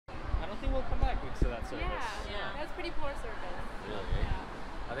pretty poor service. Really?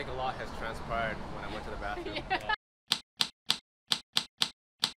 Yeah. I think a lot has transpired when I went to the bathroom. Yeah.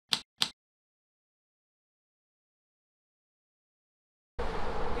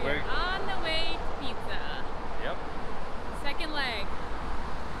 We're on the way to pizza. Yep. Second leg.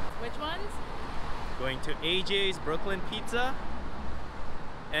 Which ones? Going to AJ's Brooklyn Pizza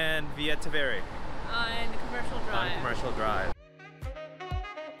and via Tevere On Commercial Drive. on Commercial Drive.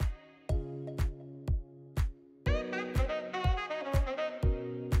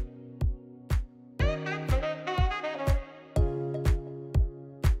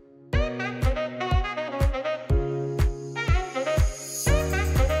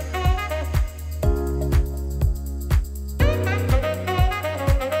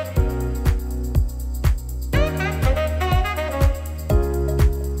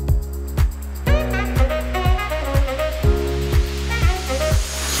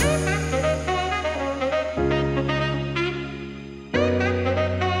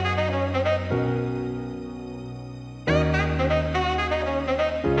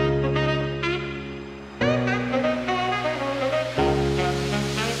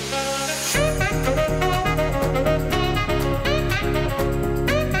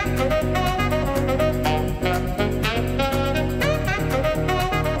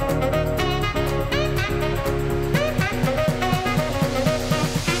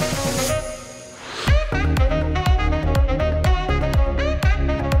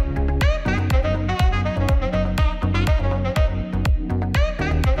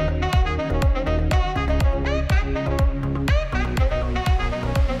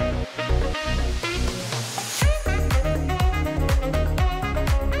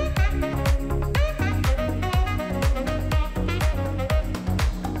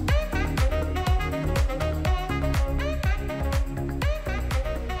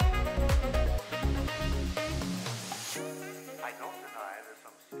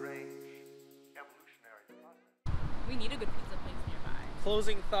 We need a good pizza place nearby.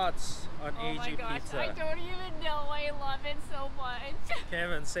 Closing thoughts on Oh my AJ gosh, Pizza. I don't even know. I love it so much.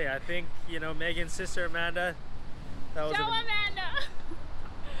 Can't even say. I think, you know, Megan's sister Amanda, that was Show Amanda!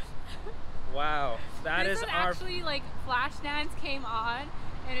 wow. That this is one our actually, like, flash dance came on,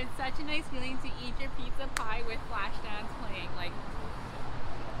 and it's such a nice feeling to eat your pizza pie with flash dance playing. Like,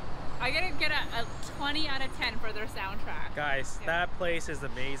 I gotta get a 20 out of 10 for their soundtrack. guys. Yeah. That place is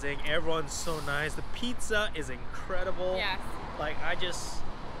amazing. Everyone's so nice. The pizza is incredible. Yes. Like I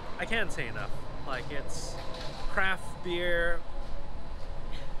can't say enough. Like it's craft beer.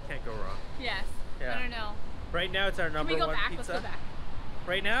 Can't go wrong. Yes. Yeah. I don't know. Right now it's our Can number we go one back? pizza. Let's go back.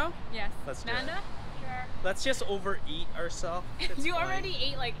 Right now? Yes. Let's do it. Amanda? Sure. Let's just overeat ourselves. You already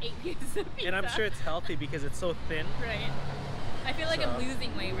ate like 8 pieces of pizza. And I'm sure it's healthy because it's so thin. Right. I feel like I'm So-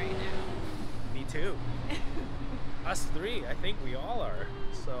 losing weight right now. Me too. Us three, I think we all are.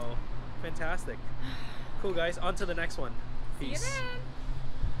 So fantastic. Cool guys, on to the next one. See you Peace. then.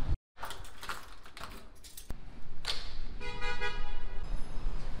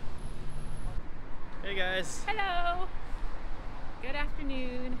 Hey guys. Hello. Good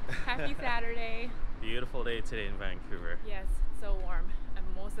afternoon. Happy Saturday. Beautiful day today in Vancouver. Yes, so warm. I'm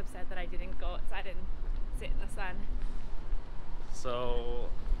most upset that I didn't go outside and sit in the sun. So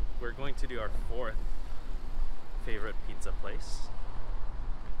we're going to do our fourth favorite pizza place.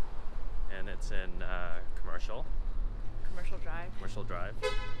 And it's in Commercial Commercial Drive. Drive.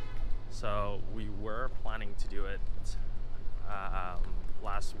 So we were planning to do it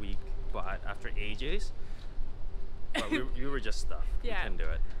last week, but after AJ's, but we were just stuffed. Yeah. We couldn't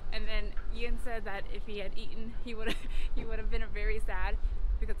do it. And then Ian said that if he had eaten, he would have been very sad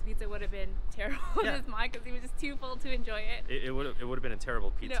because the pizza would have been terrible in Yeah. his mind because he was just too full to enjoy it. It would have been a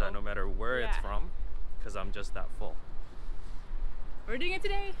terrible pizza no matter where it's Yeah. from, because I'm just that full. We're doing it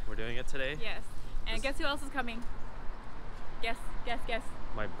today. We're doing it today. Yes. And This- guess who else is coming? Guess.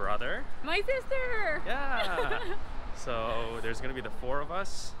 My brother. My sister. Yeah. So there's gonna be the four of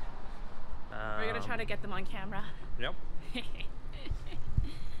us. We're gonna try to get them on camera. Yep.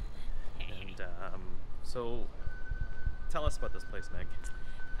 And so tell us about this place, Meg.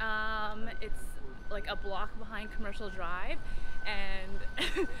 It's like a block behind Commercial Drive, and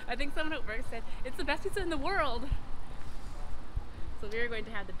I think someone at work said it's the best pizza in the world. So we're going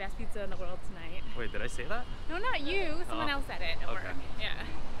to have the best pizza in the world tonight. Wait, did I say that? No, not you. Someone Oh, else said it at okay. work. Yeah.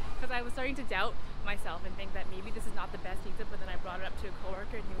 Because I was starting to doubt myself and think that maybe this is not the best pizza, but then I brought it up to a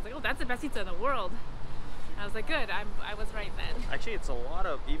coworker and he was like, "Oh, that's the best pizza in the world." And I was like, "Good, I was right then." Actually, it's a lot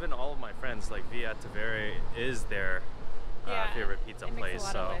of, even all of my friends, like via Tevere is their Yeah, favorite pizza it makes place. a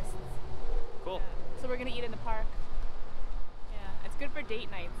lot So of lists. cool. Yeah. So we're gonna eat in the park. Yeah, it's good for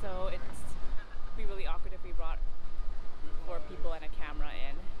date night. So it'd be really awkward if we brought 4 people and a camera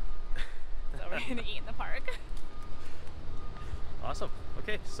in. So we're gonna eat in the park. Awesome.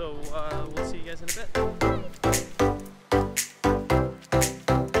 Okay, so we'll see you guys in a bit.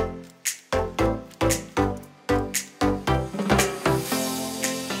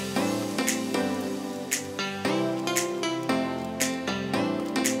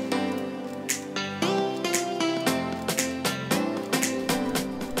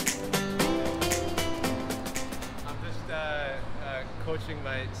 Coaching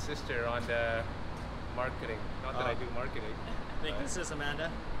my sister on the marketing. Not that I do marketing. Meg, this is Amanda.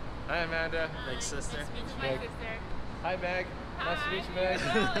 Hi, Amanda. Meg's sister. Nice to meet you, my Meg. sister. Hi, Meg. Nice to meet you, Meg.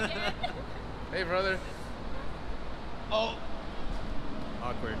 Well, again. Hey, brother. Oh.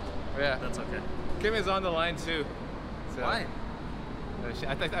 Awkward. Yeah. That's okay. Kim is on the line too. So, Why?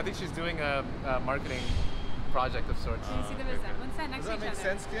 I think she's doing a marketing project of sorts. Do you see the resemblance next Does to that each make other?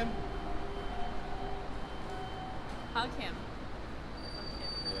 sense, Kim? Hug him.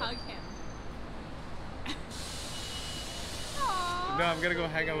 Hug him. Aww. No, I'm gonna go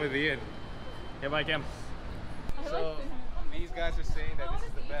hang out with Ian. Yeah, bye, Kim. So these guys are saying that this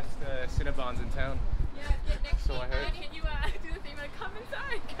is the best Cinnabons in town. Yeah, get next So I heard. Can you do the thing like come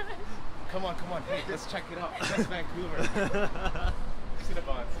inside, guys? Come on, come on. Hey, let's check it out. That's Vancouver.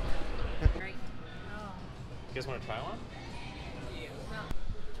 Cinnabons. Great. Oh. You guys want to try one?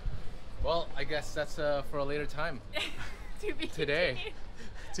 Well, I guess that's for a later time. To be Today. continued.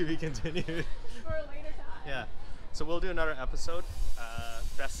 To be continued. For a later time. Yeah. So we'll do another episode.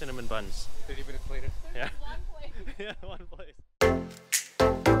 Best cinnamon buns. 30 minutes later. Yeah. One place. Yeah, one place.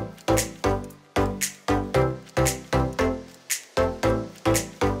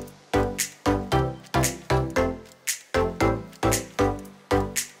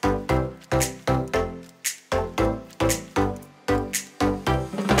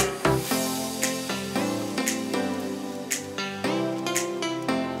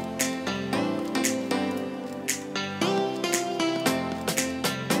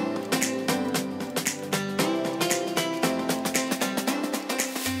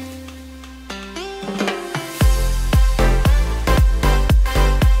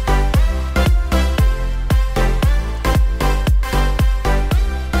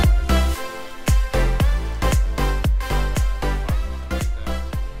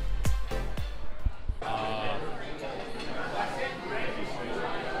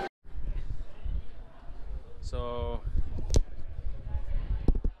 So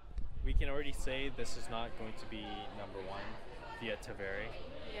we can already say this is not going to be number 1 via Tevere.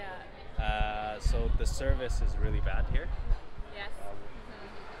 Yeah. So the service is really bad here. Yes.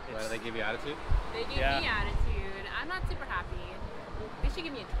 Why do they give you attitude? They gave Yeah. me attitude. I'm not super happy. They should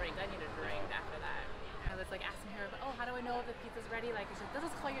give me a drink. I need a drink after that. I was like asking her, oh, how do I know if the pizza's ready? Like, she's like,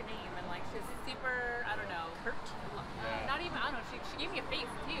 just call your name. And like, she's super, I don't know, hurt. Not even, I don't know, she gave me a face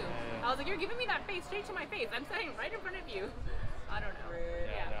too. Yeah. I was like, you're giving me that face straight to my face. I'm sitting right in front of you. I don't know.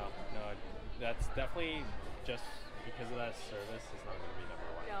 Yeah, no, that's definitely just because of that service. It's not going to be number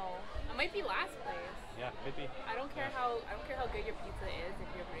 1. No. I might be last place. Yeah, maybe. I don't care how good your pizza is if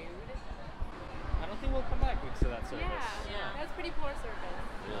you're rude. I don't think we'll come back because of that service. Yeah. That's pretty poor service.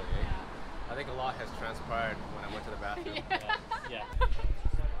 Really? Yeah. I think a lot has transpired when I went to the bathroom. Yeah.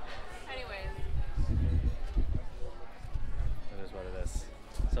 Anyways. It is what it is.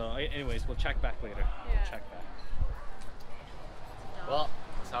 So, anyways, we'll check back later. Yeah. We'll check back. Well,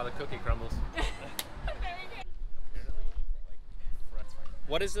 that's how the cookie crumbles. Very good.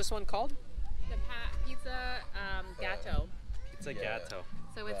 What is this one called? The pizza gatto. It's a Yeah. gatto.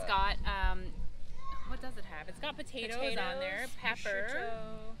 So it's got what does it have? It's got potatoes on there, pepper,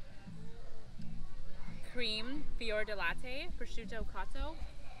 prosciutto. cream, fior di latte, prosciutto cotto,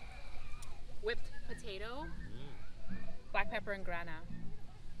 whipped potato, black pepper and grana.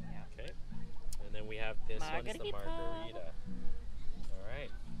 Okay. And then we have this one, it's the Margarita. margarita. All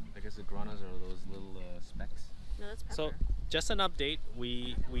right. I guess the granas are those little specks. No, that's pepper. So, just an update.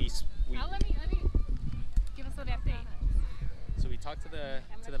 We Now let me give us an update. so we talked to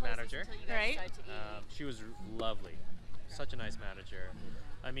the manager. Right. She was lovely, such a nice manager.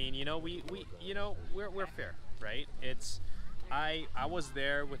 I mean, we're fair, right? I was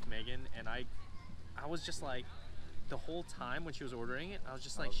there with Megan, and I was just like, the whole time when she was ordering it, I was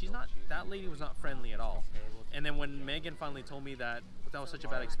just like, that lady was not friendly at all. And then when Megan finally told me that was such a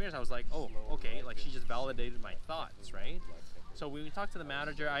bad experience, I was like, oh, okay, like she just validated my thoughts, right? So we talked to the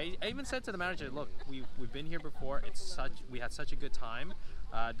manager. I even said to the manager, look, we've been here before. We had such a good time.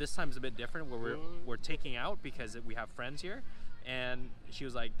 This time is a bit different where we're taking out because we have friends here. And she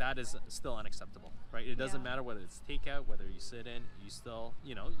was like, that is still unacceptable, right? It doesn't matter whether it's takeout, whether you sit in, you still,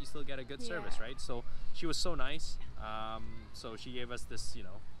 you know, you still get a good service, right? So she was so nice. So she gave us this, you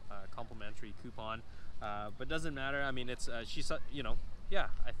know, complimentary coupon, but doesn't matter. I mean, it's she's, you know, yeah.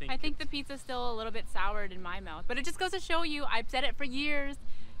 I think the pizza's still a little bit soured in my mouth, but it just goes to show you. I've said it for years.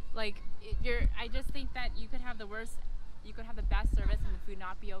 Like I just think that you could have the worst, you could have the best service and the food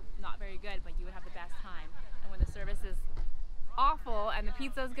not very good, but you would have the best time. And when the service is awful and the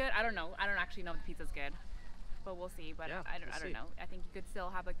pizza's good, I don't know. I don't actually know if the pizza's good, but we'll see. But I don't know. I think you could still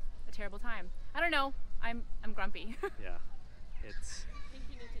have like a terrible time. I don't know. I'm grumpy. Yeah, it's. I think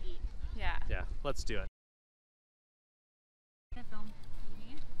you need to eat. Yeah. Yeah, let's do it. Can I film?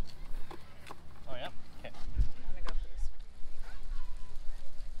 Oh yeah. Okay. I'm gonna go first.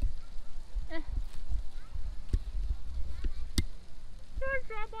 Did I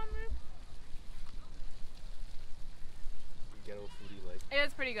drop on me? Ghetto foodie like. It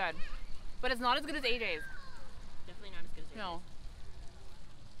is pretty good, but it's not as good as AJ's. Definitely not as good as No.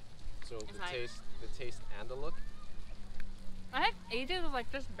 So It's the like- taste and the look. I think AJ's was like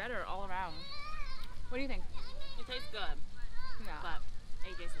just better all around. What do you think? It tastes good, Yeah. but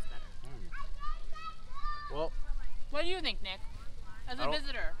AJ's is better. Well, What do you think, Nick? As I a don't-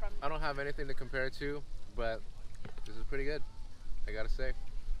 visitor from. I don't have anything to compare it to, but this is pretty good. I gotta say.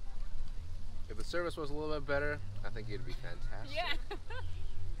 If the service was a little bit better, I think it'd be fantastic. Yeah.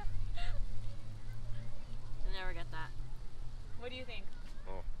 I never get that. What do you think?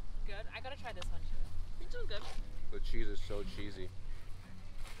 Oh, Good. I gotta try this one too. It's all good. the cheese is so cheesy.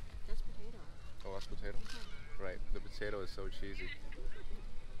 That's potato. Oh, that's potato? Right, the potato is so cheesy.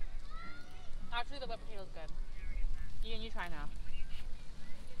 Actually, the whipped potato's good. Ian, you try now.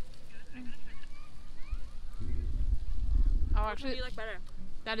 Oh, Which one do you like better?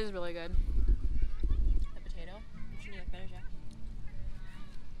 that is really good. The potato. Which one do you like better, Jack?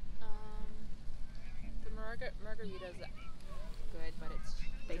 The margarita's good, but it's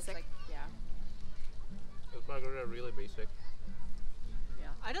just Basic? like, yeah. It's margarita really basic. Yeah.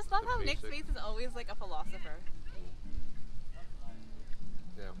 I just love The how Nick's basic. face is always like a philosopher.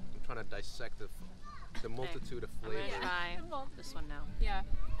 Yeah, I'm trying to dissect the multitude of I'm gonna flavors. try this one now. Yeah.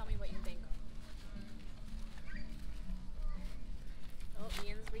 Tell me what you think. Oh,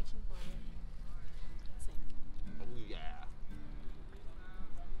 Ian's reaching for it. Let's see. Oh yeah.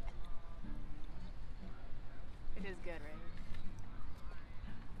 It is good, right?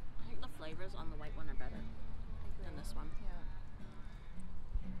 I think the flavors on the white one are better than this one. Yeah.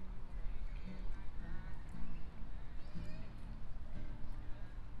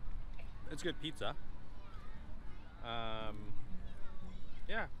 It's good pizza.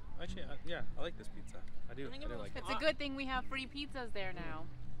 Yeah, actually, yeah, I like this pizza. I do. I think I do it like it. It's a good thing we have free pizzas there now.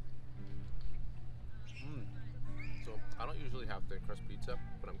 So I don't usually have thin crust pizza,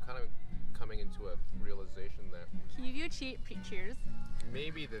 but I'm kind of coming into a realization that Can you do a cheers?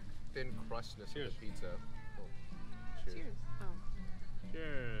 maybe the thin crustness Cheers. of the pizza. Oh, cheers. Oh.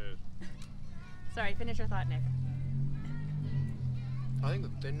 Cheers. Sorry, finish your thought, Nick. I think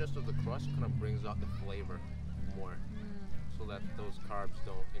the thinness of the crust kind of brings out the flavor more, so that those carbs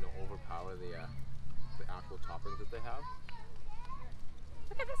don't, overpower the actual toppings that they have.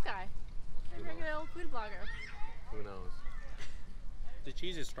 Look at this guy. Who A regular knows? old food blogger. Who knows? The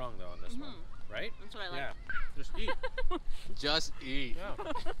cheese is strong though on this one, right? That's what I like. Yeah. Just eat. Just eat.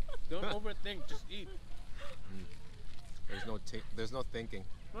 Yeah. Don't overthink. Just eat. There's no thinking.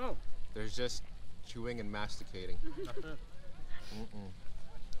 Oh. There's just chewing and masticating. That's it.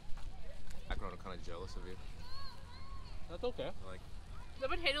 I'm kind of jealous of you. That's okay. Like, The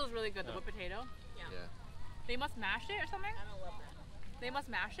potato is really good. The Yeah. whipped potato. Yeah. yeah. They must mash it or something? I don't love that. They must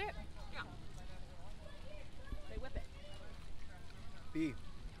mash it? Yeah. They whip it. B.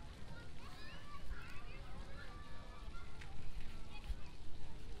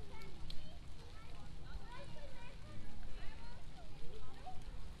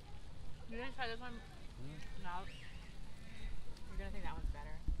 You're gonna try this one? No. You're gonna think that one's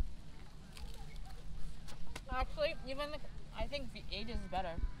better. Actually, I think the Ages is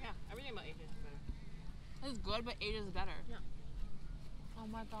better. Yeah. Everything about AJ's is better. It's good, but Ages is better. Yeah. Oh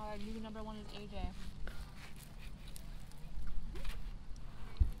my god, new number one is AJ.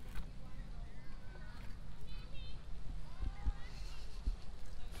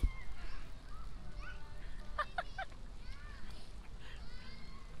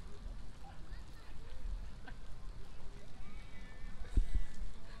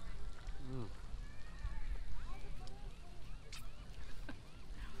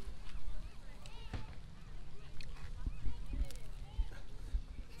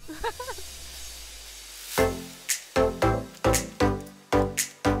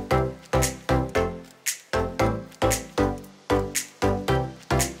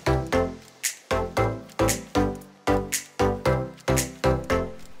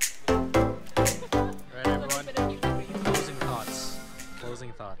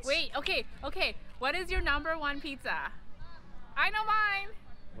 Okay. What is your number one pizza? I know mine.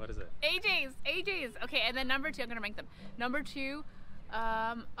 What is it? AJ's. Okay, and then number 2, I'm gonna rank them. Number 2,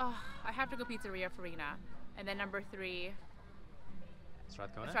 I have to go Pizzeria Farina. And then number 3,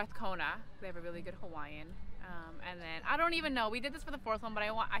 Strathcona? Strathcona. They have a really good Hawaiian. And then I don't even know. We did this for the 4th one, but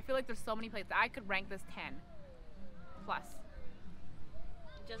I feel like there's so many places. I could rank this 10 plus.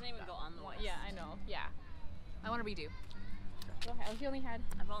 It doesn't even go on the list. Yeah, I know. Yeah. I want to redo. Go ahead. You only had.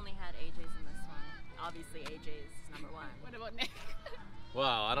 I've only had AJ's in this one. Obviously, AJ's is number 1. What about Nick? Well,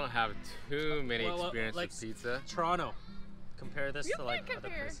 I don't have too many Well, experience like with pizza. Toronto. Compare this You to like can't other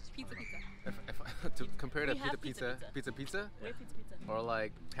compare places. pizza. To compare to We have pizza, pizza. pizza, We have pizza. or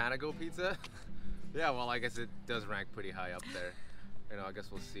like Panago pizza. Yeah, well, I guess it does rank pretty high up there. You know, I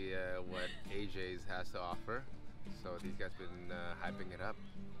guess we'll see what AJ's has to offer. So these guys been hyping it up.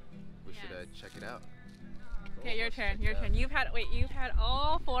 We should check it out. Okay, your Let's turn. check Your it out. turn. You've had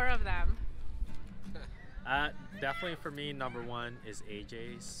all 4 of them. Definitely for me, number 1 is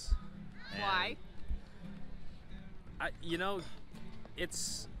AJ's. And Why? you know,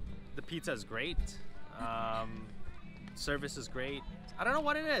 the pizza is great. Service is great. I don't know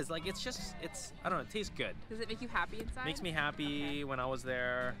what it is. Like it's I don't know. It tastes good. Does it make you happy inside? Makes me happy when I was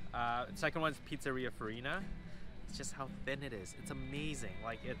there. Second one's Pizzeria Farina. It's just how thin it is. It's amazing.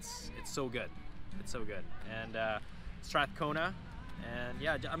 Like it's so good. It's so good. And Strathcona. And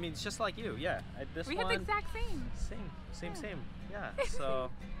yeah, I mean it's just like you. Yeah. This We one. had the exact same. Same. Yeah.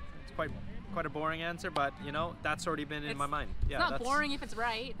 So it's quite a boring answer, but you know that's already been in my mind. Yeah. It's not that's, boring if it's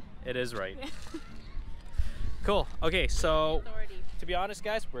right. It is right. Cool. Okay, so Authority. to be honest,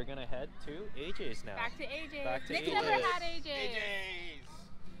 guys, we're gonna head to AJ's now. Back to AJ. Back to Nick AJ's. never had AJ. AJ's.